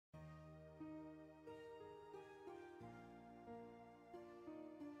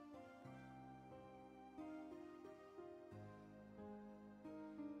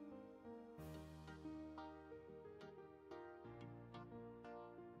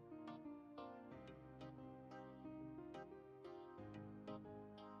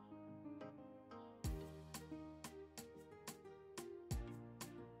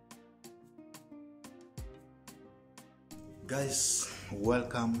Guys,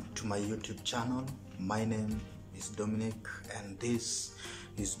 welcome to my YouTube channel. My name is Dominic and this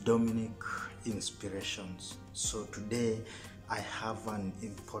is Dominic Inspirations. So today I have an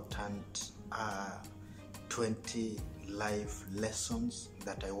important 20 life lessons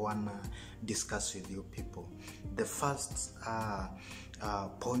that I wanna discuss with you people. The first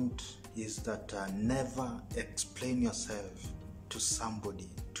point is that never explain yourself to somebody,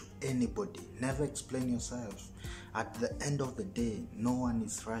 to anybody. Never explain yourself. At the end of the day, no one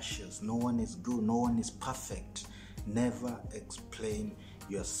is righteous, no one is good, no one is perfect. Never explain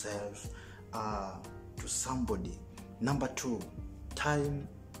yourself to somebody. Number two, time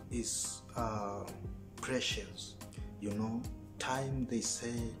is precious. You know, time, they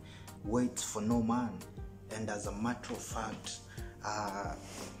say, waits for no man. And as a matter of fact,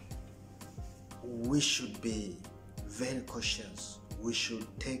 we should be very cautious. We should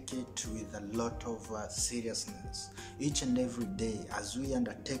take it with a lot of seriousness. Each and every day, as we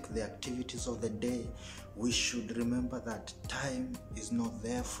undertake the activities of the day, we should remember that time is not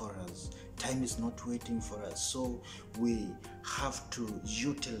there for us. Time is not waiting for us. So we have to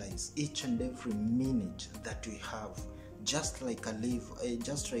utilize each and every minute that we have, just like a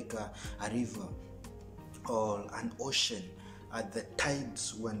river or an ocean. At the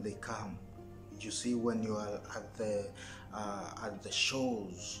tides when they come, you see, when you are at the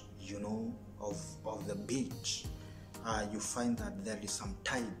shores, you know, of the beach, you find that there is some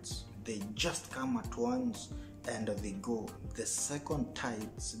tides. They just come at once and they go. The second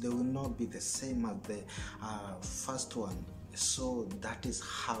tides, they will not be the same as the first one. So that is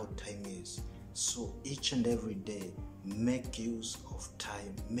how time is. So each and every day, make use of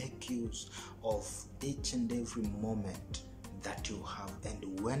time. Make use of each and every moment that you have,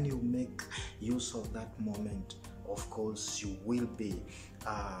 and when you make use of that moment, of course you will be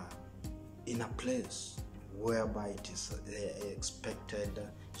in a place whereby it is expected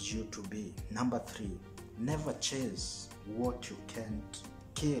you to be. Number three, never chase what you can't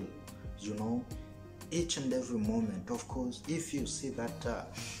kill. You know, each and every moment, of course, if you see that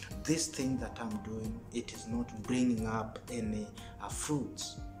this thing that I'm doing, it is not bringing up any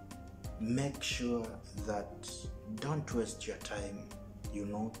fruits, make sure that don't waste your time, you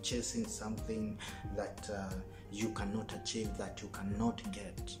know, chasing something that you cannot achieve, that you cannot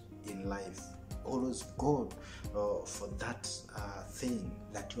get in life. Always go for that thing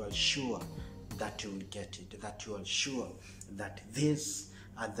that you are sure that you will get it, that you are sure that this,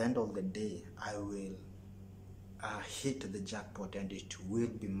 at the end of the day, I will hit the jackpot and it will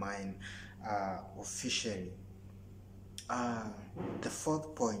be mine officially. The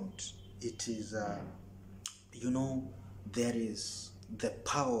fourth point, it is you know, there is the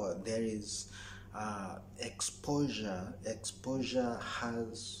power, there is exposure. Exposure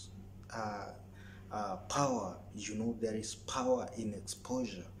has power. You know, there is power in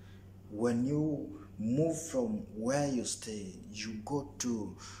exposure. When you move from where you stay, you go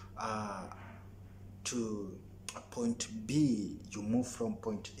to point B, you move from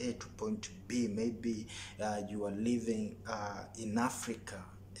point A to point B. Maybe you are living in Africa,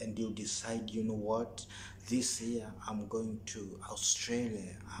 and you decide, you know what, this year I'm going to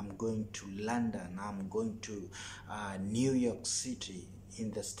Australia, I'm going to London, I'm going to New York City in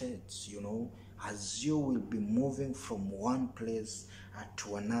the States. You know, as you will be moving from one place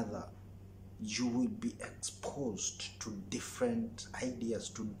to another, you will be exposed to different ideas,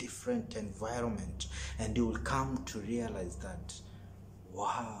 to different environment, and you will come to realize that,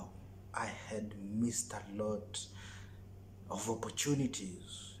 wow, I had missed a lot of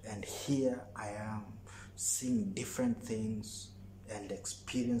opportunities, and here I am seeing different things and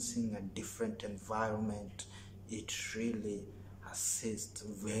experiencing a different environment. It really assists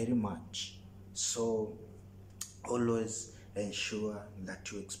very much. So always ensure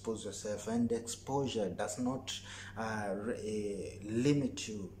that you expose yourself, and exposure does not limit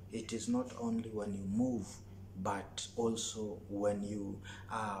you. It is not only when you move, but also when you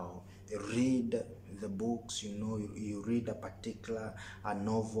read the books. You know, you read a particular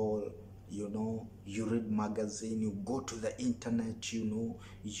novel, you know, you read magazine, you go to the internet, you know,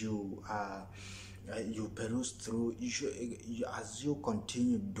 you peruse through. As you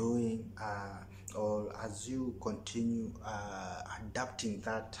continue doing or as you continue adapting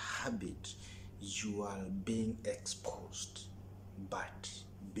that habit, you are being exposed. But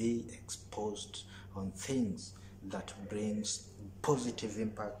be exposed on things that brings positive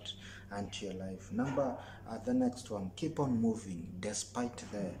impact into your life. The next one, keep on moving despite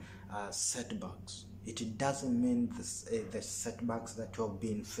the setbacks. It doesn't mean the setbacks that you have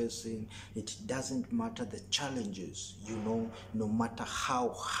been facing. It doesn't matter the challenges, no matter how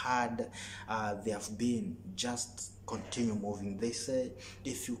hard they have been, just continue moving. They say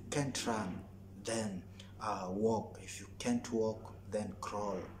if you can't run, then walk. If you can't walk, then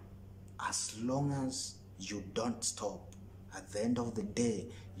crawl. As long as you don't stop, at the end of the day,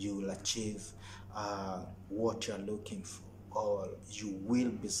 you will achieve what you're looking for, or you will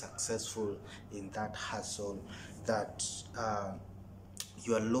be successful in that hustle that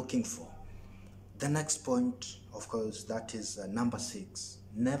you are looking for. The next point, of course, that is number 6.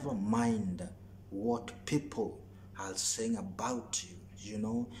 Never mind what people are saying about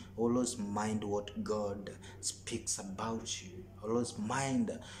you. Always mind what God speaks about you. Always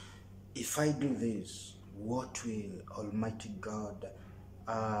mind, if I do this, what will Almighty God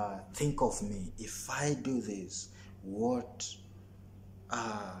think of me? If I do this, what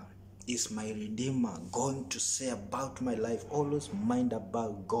is my Redeemer going to say about my life? Always mind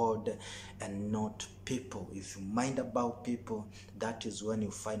about God and not people. If you mind about people, that is when you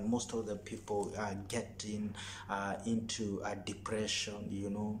find most of the people getting into a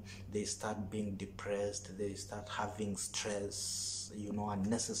depression. They start being depressed, they start having stress,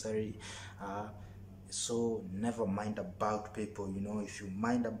 unnecessary. So never mind about people. If you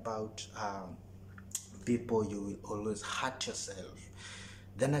mind about people, you will always hurt yourself.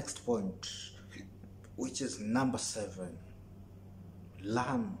 The next point, which is number 7,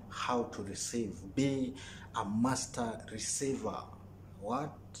 learn how to receive. Be a master receiver.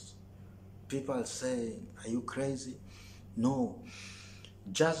 What? People say, are you crazy? No,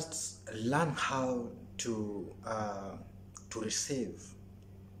 just learn how to receive.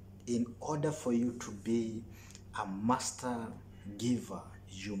 In order for you to be a master giver,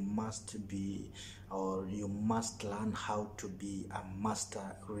 you must learn how to be a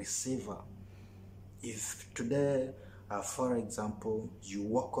master receiver. If today, for example, you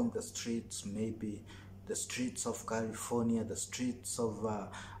walk on the streets, maybe the streets of California, the streets of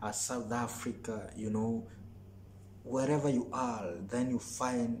South Africa, wherever you are, then you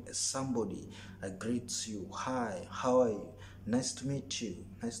find somebody greets you. Hi, how are you? Nice to meet you.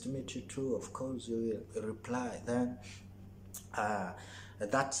 Nice to meet you too. Of course, you will reply. Then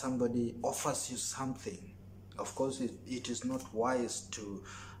that somebody offers you something. Of course, it is not wise to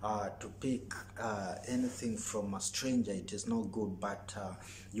pick anything from a stranger. It is not good. But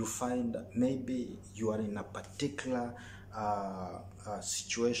you find maybe you are in a particular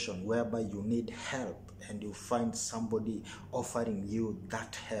situation whereby you need help, and you find somebody offering you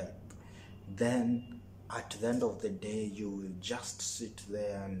that help. Then at the end of the day, you will just sit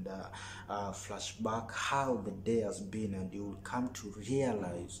there and flash back how the day has been, and you will come to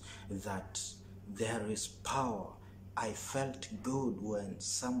realize that there is power. I felt good when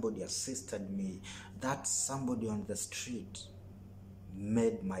somebody assisted me. That somebody on the street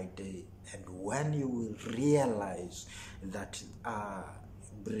made my day. And when you will realize that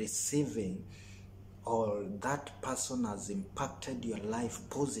receiving, or that person has impacted your life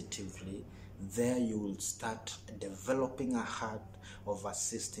positively, there you will start developing a heart of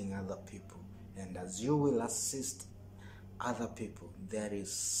assisting other people. And as you will assist other people, there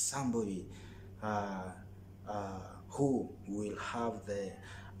is somebody who will have the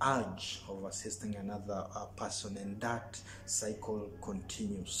urge of assisting another person, and that cycle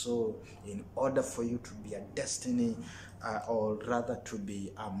continues. So in order for you to be a destiny, or rather to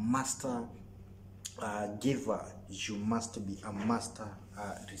be a master giver, you must be a master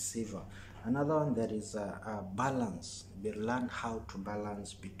receiver. Another one, there is a balance. We learn how to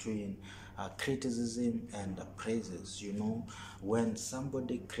balance between criticism and praises. When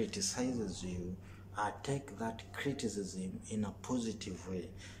somebody criticizes you, take that criticism in a positive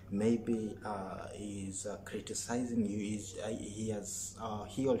way. Maybe he is criticizing you.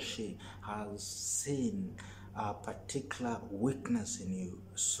 He or she has seen a particular weakness in you.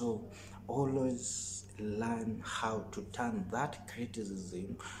 So always learn how to turn that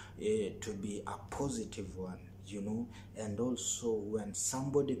criticism to be a positive one, and also when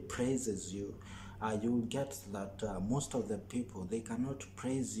somebody praises you, you will get that most of the people, they cannot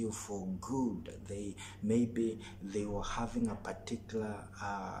praise you for good. Maybe they were having a particular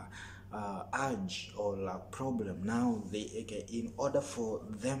urge or a problem. Now in order for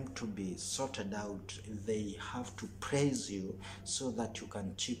them to be sorted out, they have to praise you so that you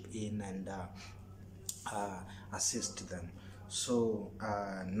can chip in and assist them. So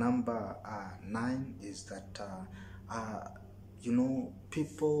number 9 is that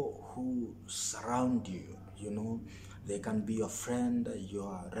people who surround you, they can be your friend,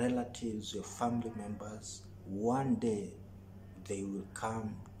 your relatives, your family members. One day they will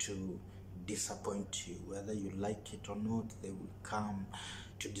come to disappoint you. Whether you like it or not, they will come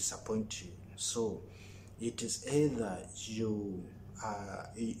to disappoint you. So it is either you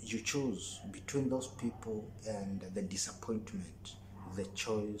choose between those people and the disappointment. The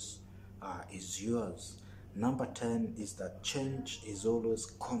choice is yours. Number 10 is that change is always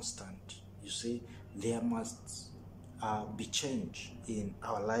constant. You see, there must be change in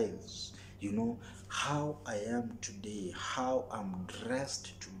our lives. You know, how I am today, how I'm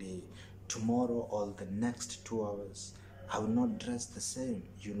dressed today, tomorrow or the next 2 hours, I will not dress the same.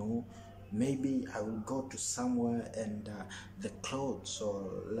 You know, maybe I will go to somewhere and the clothes,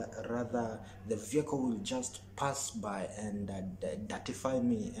 or rather the vehicle, will just pass by and dirtify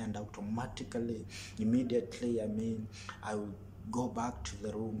me, and automatically, immediately, I will go back to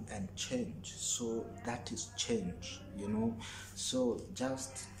the room and change. So that is change, you know. So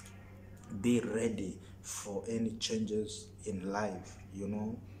just be ready for any changes in life, you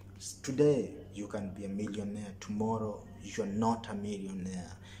know. Today you can be a millionaire, tomorrow you're not a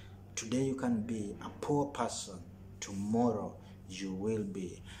millionaire. Today you can be a poor person, tomorrow you will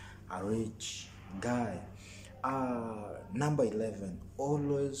be a rich guy. Number 11,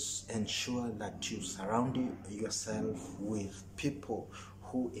 always ensure that you surround yourself with people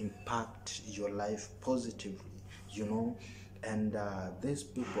who impact your life positively, you know. And these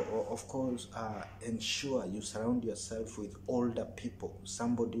people, of course, ensure you surround yourself with older people,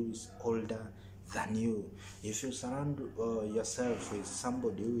 somebody who is older than you. If you surround yourself with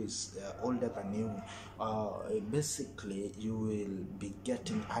somebody who is older than you, basically you will be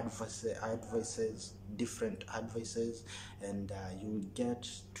getting advices, different advices, and you will get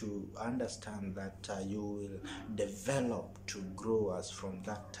to understand that you will develop to grow as from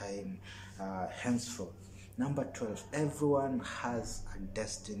that time henceforth. Number 12, everyone has a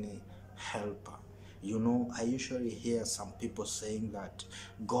destiny helper. You know, I usually hear some people saying that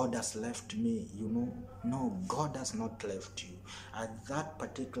God has left me. You know, no, God has not left you. At that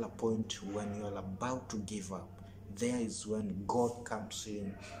particular point when you are about to give up, there is when God comes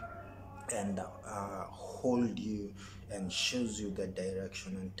in and hold you and shows you the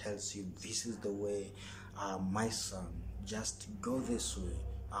direction and tells you, this is the way, my son, just go this way.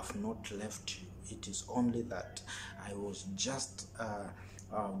 I've not left you. It is only that I was just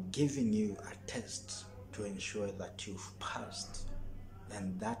giving you a test to ensure that you've passed.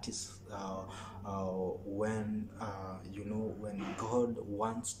 And that is when you know, when God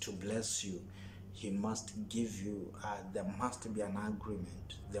wants to bless you, he must give you there must be an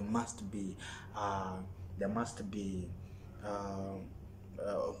agreement, there must be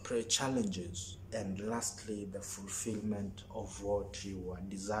challenges, and lastly, the fulfillment of what you are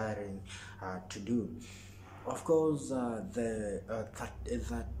desiring to do. Of course, the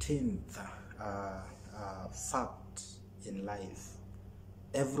 13th fact in life: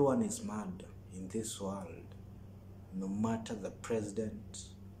 everyone is mad in this world, no matter the president,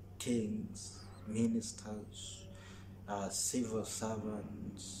 kings, ministers, civil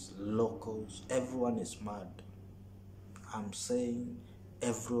servants, locals. Everyone is mad. I'm saying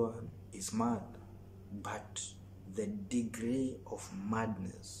everyone is mad, but the degree of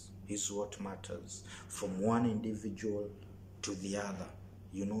madness is what matters, from one individual to the other.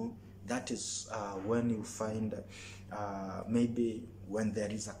 You know, that is when you find maybe when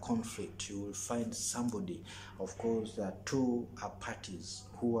there is a conflict, you will find somebody, of course, two parties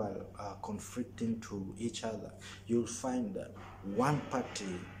who are conflicting to each other. You'll find that one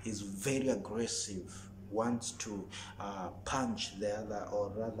party is very aggressive, wants to punch the other, or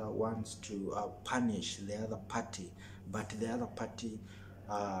rather wants to punish the other party, but the other party,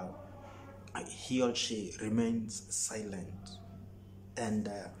 he or she remains silent. And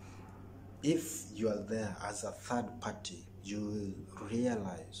if you are there as a third party, you will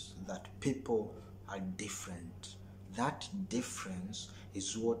realize that people are different. That difference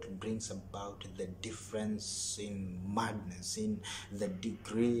is what brings about the difference in madness, in the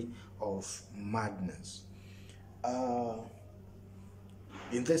degree of madness.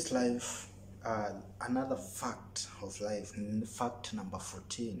 In this life, another fact of life, fact number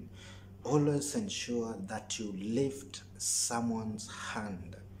 14, always ensure that you lift someone's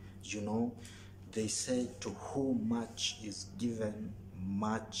hand. You know, they say, to whom much is given,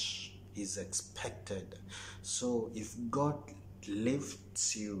 much is expected. So if God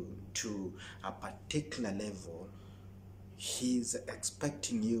lifts you to a particular level, he's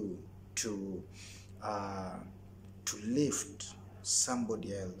expecting you to lift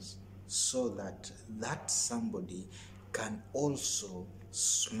somebody else, so that that somebody can also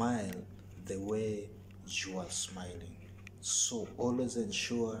smile the way you are smiling. So always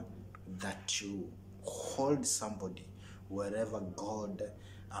ensure that you hold somebody wherever God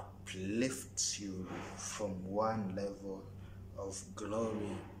uplifts you from one level of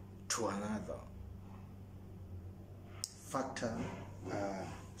glory to another.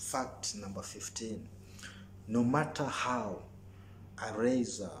 Fact number 15. No matter how a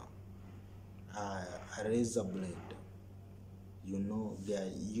razor blade, they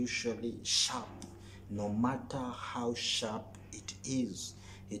are usually sharp. No matter how sharp it is,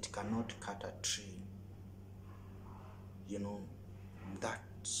 it cannot cut a tree.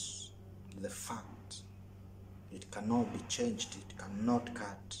 That's the fact. It cannot be changed. It cannot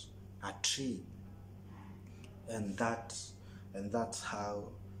cut a tree. And that's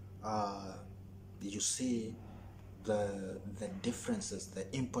how you see the differences, the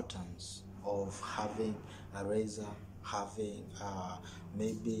importance of having a razor, having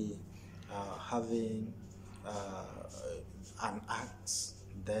having an axe,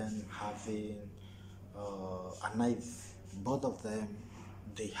 then having a knife. Both of them,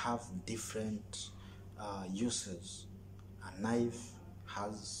 they have different uses. A knife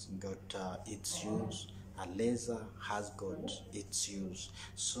has got its use. A laser has got its use.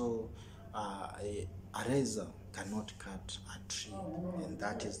 So a razor cannot cut a tree, and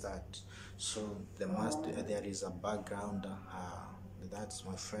that is that. So there is a background. That's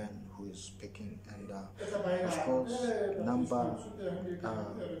my friend who is speaking, and of course,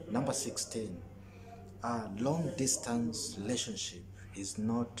 number 16. Long distance relationship is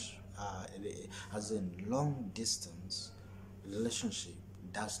not as in long distance relationship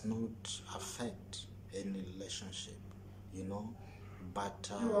does not affect any relationship,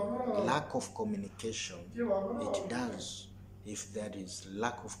 but lack of communication, it does. If there is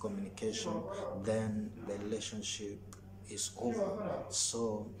lack of communication, then the relationship is over.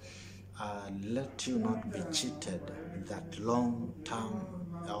 So let you not be cheated that long term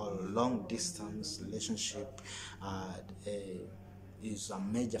or long distance relationship is a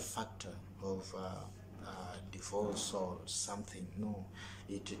major factor of divorce or something. No,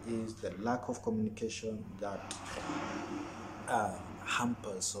 it is the lack of communication that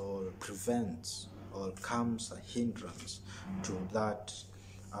hampers or prevents or comes a hindrance to that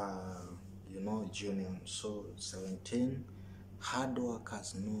union. So 17, hard work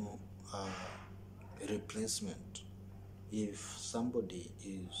has no replacement. If somebody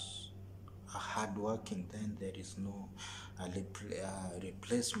is hardworking, then there is no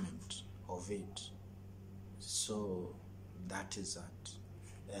replacement of it. So that is that.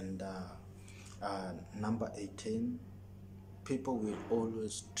 And number 18, people will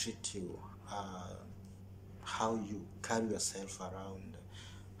always treat you how you carry yourself around,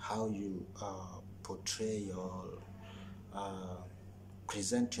 how you portray or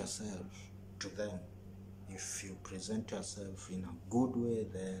present yourself to them. If you present yourself in a good way,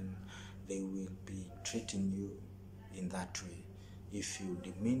 then they will be treating you in that way. If you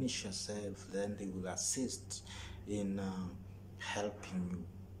diminish yourself, then they will assist in helping you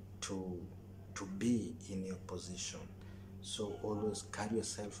to be in your position. So always carry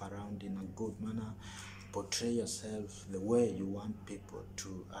yourself around in a good manner. Portray yourself the way you want people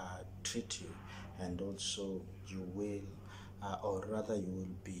to treat you, and also you will, or rather you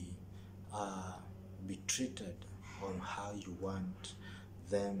will be treated on how you want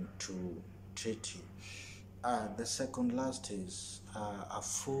them to treat you. The second last is a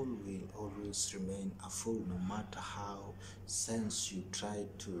fool will always remain a fool, no matter how sense you try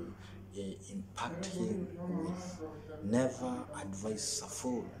to impact him with. Never advise a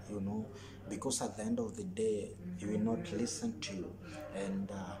fool, because at the end of the day, he will not listen to you.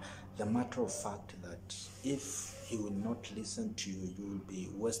 And the matter of fact that if he will not listen to you, you will be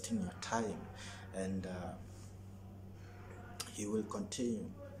wasting your time, and he will continue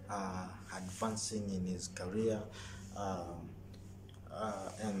advancing in his career,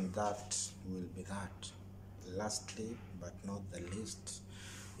 and that will be that. Lastly, but not the least,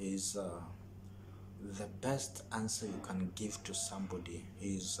 is the best answer you can give to somebody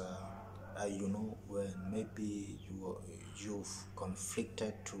is when maybe you've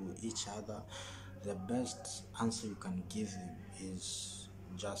conflicted to each other, the best answer you can give him is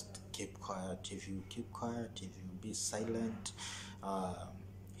just keep quiet. If you keep quiet, if you be silent,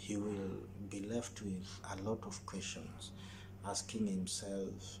 he will be left with a lot of questions, asking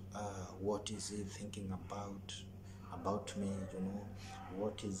himself, what is he thinking about me,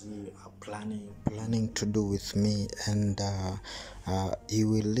 what is he planning to do with me, and he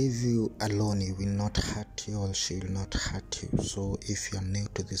will leave you alone. He will not hurt you, or she will not hurt you. So if you are new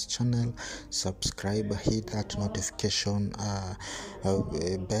to this channel, subscribe, hit that notification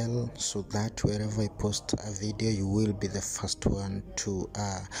bell, so that wherever I post a video, you will be the first one to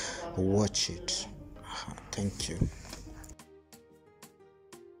watch it. Thank you.